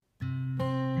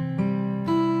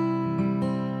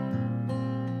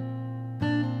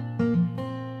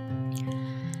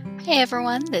Hey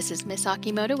everyone, this is Miss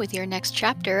Akimoto with your next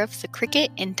chapter of The Cricket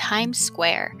in Times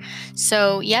Square.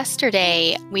 So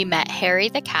yesterday we met Harry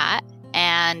the cat,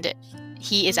 and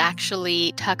he is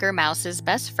actually Tucker Mouse's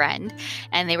best friend.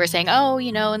 And they were saying,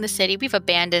 in the city we've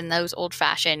abandoned those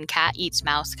old-fashioned cat eats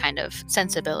mouse kind of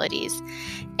sensibilities.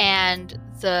 And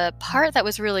the part that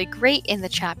was really great in the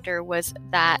chapter was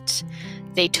that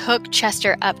they took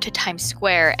Chester up to Times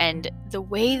Square, and the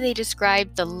way they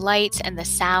described the lights and the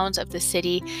sounds of the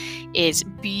city is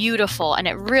beautiful, and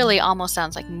it really almost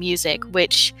sounds like music,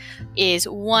 which is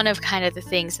one of kind of the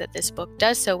things that this book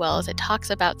does so well, is it talks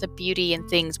about the beauty in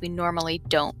things we normally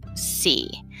don't see.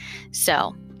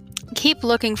 So keep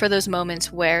looking for those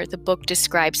moments where the book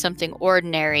describes something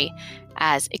ordinary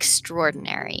as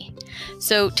extraordinary.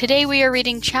 So today we are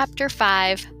reading Chapter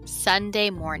 5, Sunday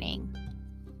Morning.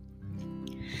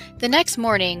 The next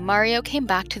morning, Mario came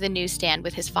back to the newsstand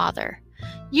with his father.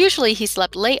 Usually he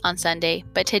slept late on Sunday,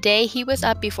 but today he was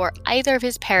up before either of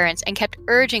his parents and kept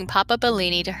urging Papa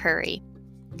Bellini to hurry.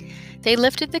 They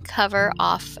lifted the cover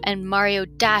off and Mario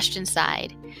dashed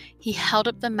inside. He held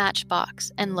up the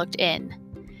matchbox and looked in.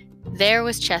 There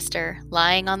was Chester,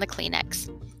 lying on the Kleenex.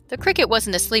 The cricket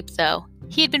wasn't asleep, though.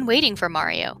 He had been waiting for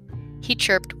Mario. He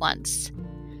chirped once.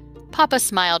 Papa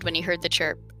smiled when he heard the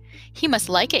chirp. "He must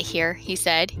like it here," he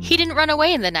said. "He didn't run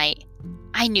away in the night."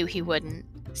 "I knew he wouldn't,"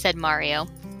 said Mario.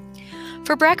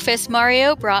 For breakfast,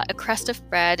 Mario brought a crust of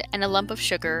bread and a lump of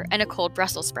sugar and a cold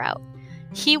Brussels sprout.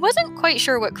 He wasn't quite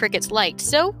sure what crickets liked,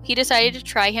 so he decided to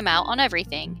try him out on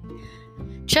everything.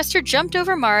 Chester jumped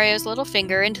over Mario's little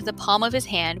finger into the palm of his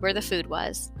hand where the food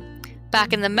was.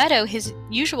 Back in the meadow, his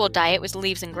usual diet was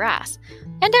leaves and grass,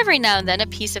 and every now and then a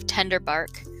piece of tender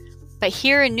bark. But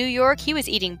here in New York, he was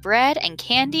eating bread and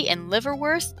candy and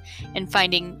liverwurst and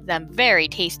finding them very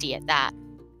tasty at that.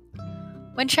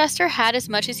 When Chester had as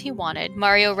much as he wanted,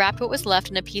 Mario wrapped what was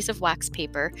left in a piece of wax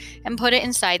paper and put it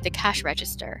inside the cash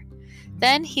register.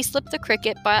 Then he slipped the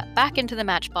cricket back into the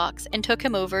matchbox and took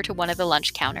him over to one of the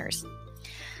lunch counters.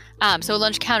 So a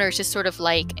lunch counter is just sort of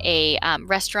like a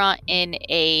restaurant in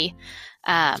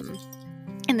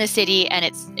the city, and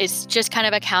it's just kind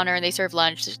of a counter, and they serve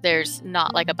lunch. There's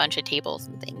not like a bunch of tables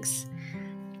and things.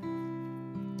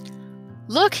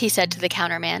 "Look," he said to the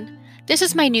counterman. "This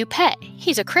is my new pet.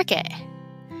 He's a cricket."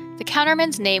 The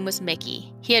counterman's name was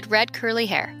Mickey. He had red curly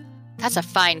hair. "That's a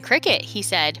fine cricket," he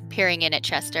said, peering in at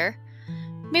Chester.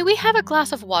 "May we have a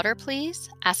glass of water, please?"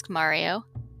 asked Mario.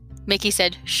 Mickey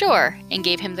said, "Sure," and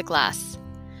gave him the glass.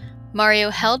 Mario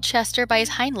held Chester by his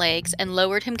hind legs and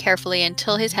lowered him carefully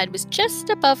until his head was just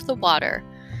above the water.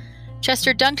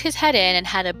 Chester dunked his head in and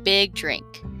had a big drink.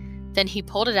 Then he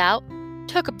pulled it out,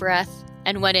 took a breath,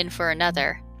 and went in for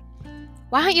another.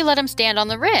 "Why don't you let him stand on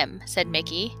the rim?" said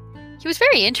Mickey. He was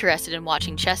very interested in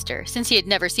watching Chester, since he had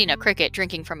never seen a cricket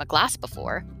drinking from a glass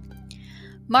before.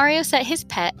 Mario set his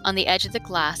pet on the edge of the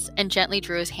glass and gently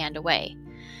drew his hand away.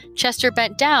 Chester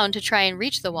bent down to try and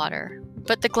reach the water,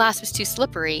 but the glass was too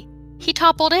slippery. He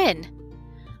toppled in.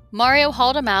 Mario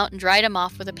hauled him out and dried him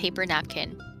off with a paper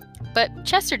napkin. But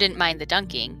Chester didn't mind the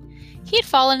dunking. He had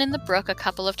fallen in the brook a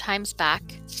couple of times back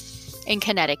in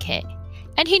Connecticut,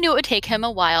 and he knew it would take him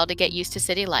a while to get used to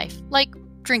city life, like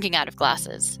drinking out of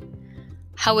glasses.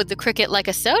 "How would the cricket like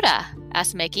a soda?"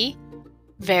 asked Mickey.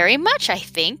 "Very much, I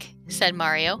think," said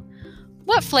Mario.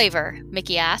 "What flavor?"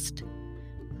 Mickey asked.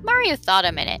 Mario thought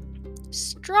a minute.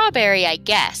 "Strawberry, I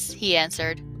guess," he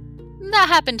answered. That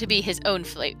happened to be his own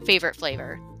favorite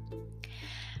flavor.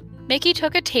 Mickey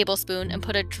took a tablespoon and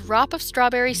put a drop of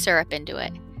strawberry syrup into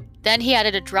it. Then he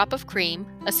added a drop of cream,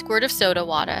 a squirt of soda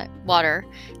water,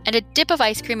 and a dip of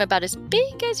ice cream about as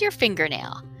big as your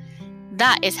fingernail.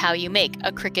 That is how you make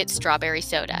a cricket strawberry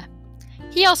soda.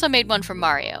 He also made one for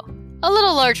Mario. A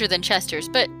little larger than Chester's,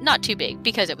 but not too big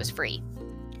because it was free.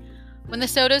 When the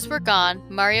sodas were gone,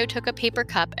 Mario took a paper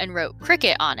cup and wrote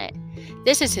 "Cricket" on it.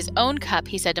 "This is his own cup,"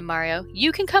 he said to Mario.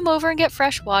 "You can come over and get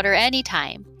fresh water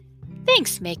anytime."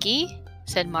 "Thanks, Mickey,"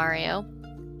 said Mario.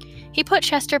 He put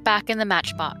Chester back in the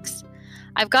matchbox.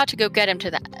 "I've got to go get him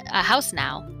to a house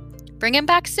now." "Bring him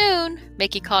back soon,"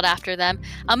 Mickey called after them.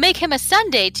 "I'll make him a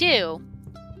sundae, too."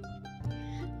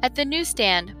 At the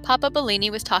newsstand, Papa Bellini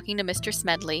was talking to Mr.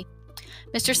 Smedley.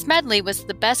 Mr. Smedley was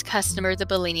the best customer the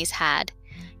Bellinis had.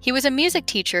 He was a music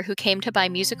teacher who came to buy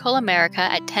Musical America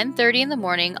at 10:30 in the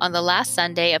morning on the last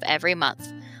Sunday of every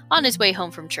month, on his way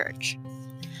home from church.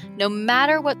 No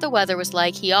matter what the weather was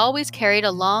like, he always carried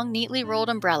a long, neatly rolled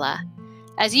umbrella.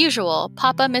 As usual,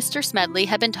 Papa Mr. Smedley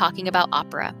had been talking about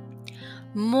opera.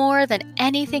 More than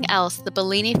anything else, the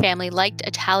Bellini family liked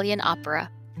Italian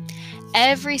opera.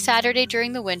 Every Saturday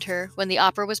during the winter, when the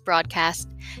opera was broadcast,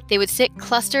 they would sit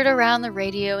clustered around the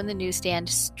radio and the newsstand,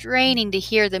 straining to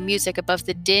hear the music above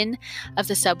the din of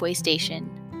the subway station.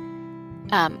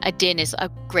 A din is a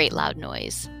great loud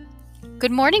noise.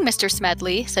 "Good morning, Mr.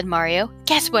 Smedley," said Mario.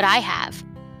 "Guess what I have?"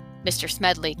 Mr.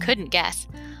 Smedley couldn't guess.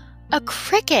 "A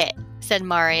cricket," said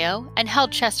Mario, and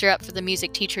held Chester up for the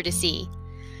music teacher to see.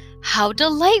 "How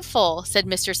delightful," said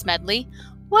Mr. Smedley.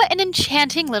 "What an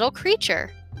enchanting little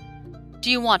creature." "Do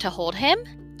you want to hold him?"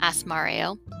 asked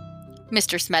Mario.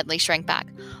 Mr. Smedley shrank back.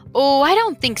 "Oh, I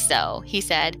don't think so," he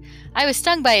said. "I was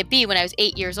stung by a bee when I was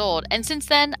 8 years old, and since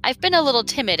then I've been a little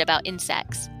timid about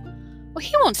insects." "Well,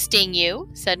 he won't sting you,"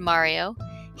 said Mario.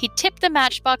 He tipped the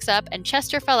matchbox up and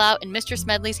Chester fell out in Mr.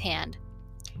 Smedley's hand.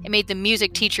 It made the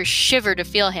music teacher shiver to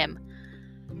feel him.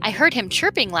 "I heard him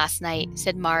chirping last night,"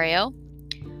 said Mario.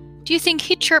 "Do you think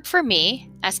he'd chirp for me?"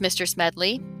 asked Mr.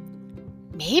 Smedley.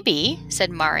 "Maybe,"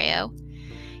 said Mario.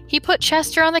 He put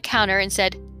Chester on the counter and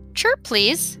said, "Chirp,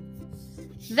 please."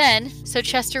 Then, so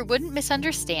Chester wouldn't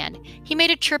misunderstand, he made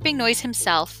a chirping noise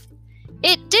himself.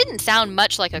 It didn't sound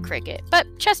much like a cricket, but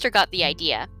Chester got the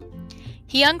idea.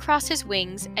 He uncrossed his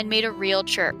wings and made a real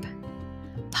chirp.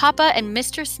 Papa and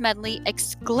Mr. Smedley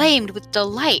exclaimed with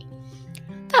delight.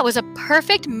 "That was a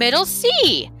perfect middle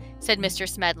C," said Mr.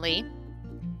 Smedley.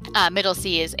 Middle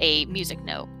C is a music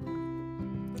note.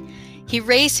 He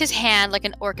raised his hand like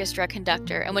an orchestra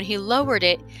conductor, and when he lowered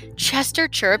it, Chester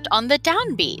chirped on the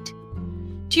downbeat.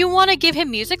 "Do you want to give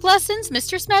him music lessons,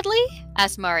 Mr. Smedley?"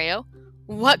 asked Mario.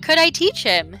 "What could I teach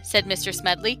him?" said Mr.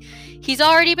 Smedley. "He's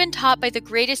already been taught by the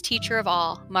greatest teacher of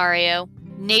all, Mario,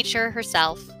 Nature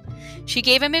herself. She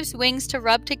gave him his wings to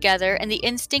rub together and the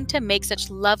instinct to make such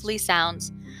lovely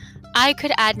sounds. I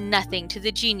could add nothing to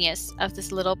the genius of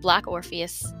this little black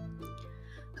Orpheus."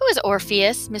 "Who is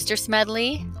Orpheus, Mr.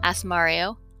 Smedley?" asked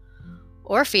Mario.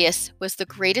 "Orpheus was the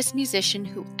greatest musician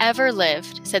who ever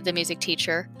lived," said the music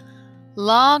teacher.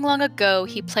 "Long, long ago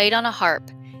he played on a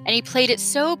harp, and he played it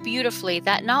so beautifully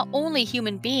that not only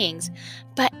human beings,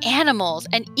 but animals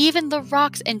and even the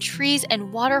rocks and trees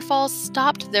and waterfalls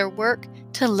stopped their work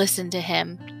to listen to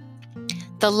him.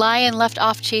 The lion left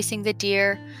off chasing the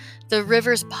deer, the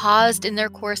rivers paused in their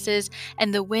courses,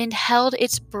 and the wind held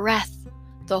its breath.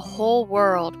 The whole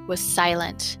world was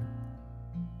silent."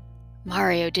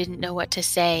 Mario didn't know what to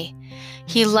say.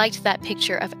 He liked that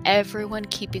picture of everyone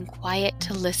keeping quiet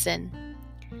to listen.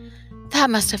 "That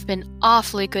must have been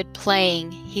awfully good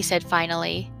playing," he said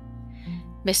finally.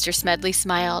 Mr. Smedley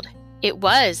smiled. "It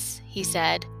was," he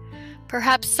said.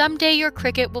 "Perhaps someday your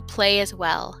cricket will play as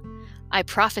well. I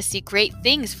prophesy great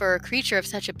things for a creature of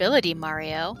such ability,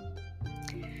 Mario."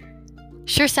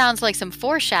 Sure sounds like some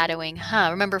foreshadowing, huh?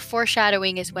 Remember,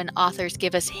 foreshadowing is when authors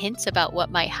give us hints about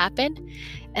what might happen?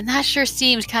 And that sure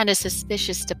seems kind of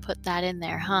suspicious to put that in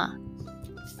there, huh?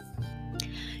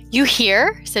 "You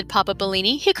hear?" said Papa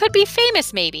Bellini. "He could be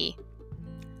famous, maybe."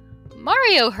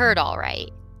 Mario heard all right,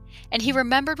 and he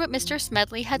remembered what Mr.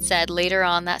 Smedley had said later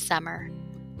on that summer.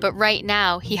 But right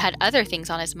now, he had other things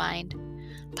on his mind.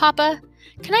 "Papa,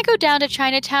 can I go down to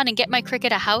Chinatown and get my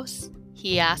cricket a house?"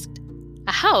 he asked.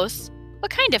 "A house? What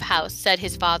kind of house?" said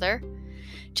his father.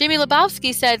 "Jimmy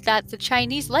Lebowski said that the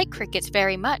Chinese like crickets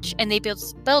very much, and they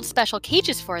build special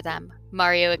cages for them,"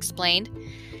 Mario explained.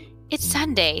 "It's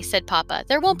Sunday," said Papa.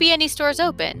 "There won't be any stores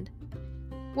open."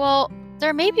 "Well,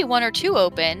 there may be 1 or 2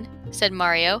 open," said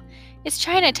Mario. "It's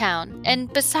Chinatown,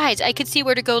 and besides, I could see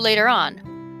where to go later on."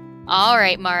 "All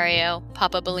right, Mario,"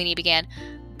 Papa Bellini began,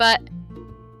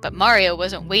 But Mario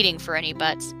wasn't waiting for any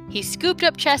buts. He scooped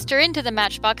up Chester into the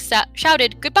matchbox,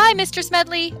 shouted, "Goodbye, Mr.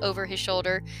 Smedley," over his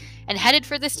shoulder, and headed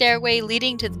for the stairway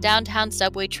leading to the downtown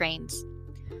subway trains.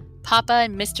 Papa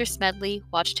and Mr. Smedley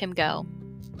watched him go.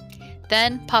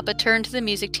 Then Papa turned to the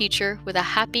music teacher with a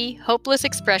happy, hopeless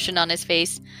expression on his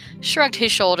face, shrugged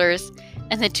his shoulders,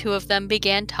 and the two of them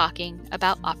began talking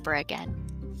about opera again.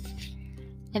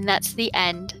 And that's the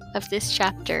end of this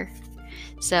chapter.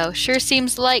 So, sure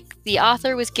seems like the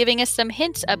author was giving us some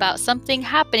hints about something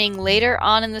happening later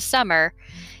on in the summer,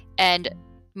 and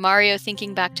Mario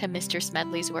thinking back to Mr.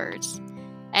 Smedley's words.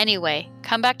 Anyway,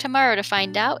 come back tomorrow to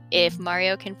find out if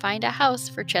Mario can find a house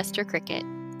for Chester Cricket.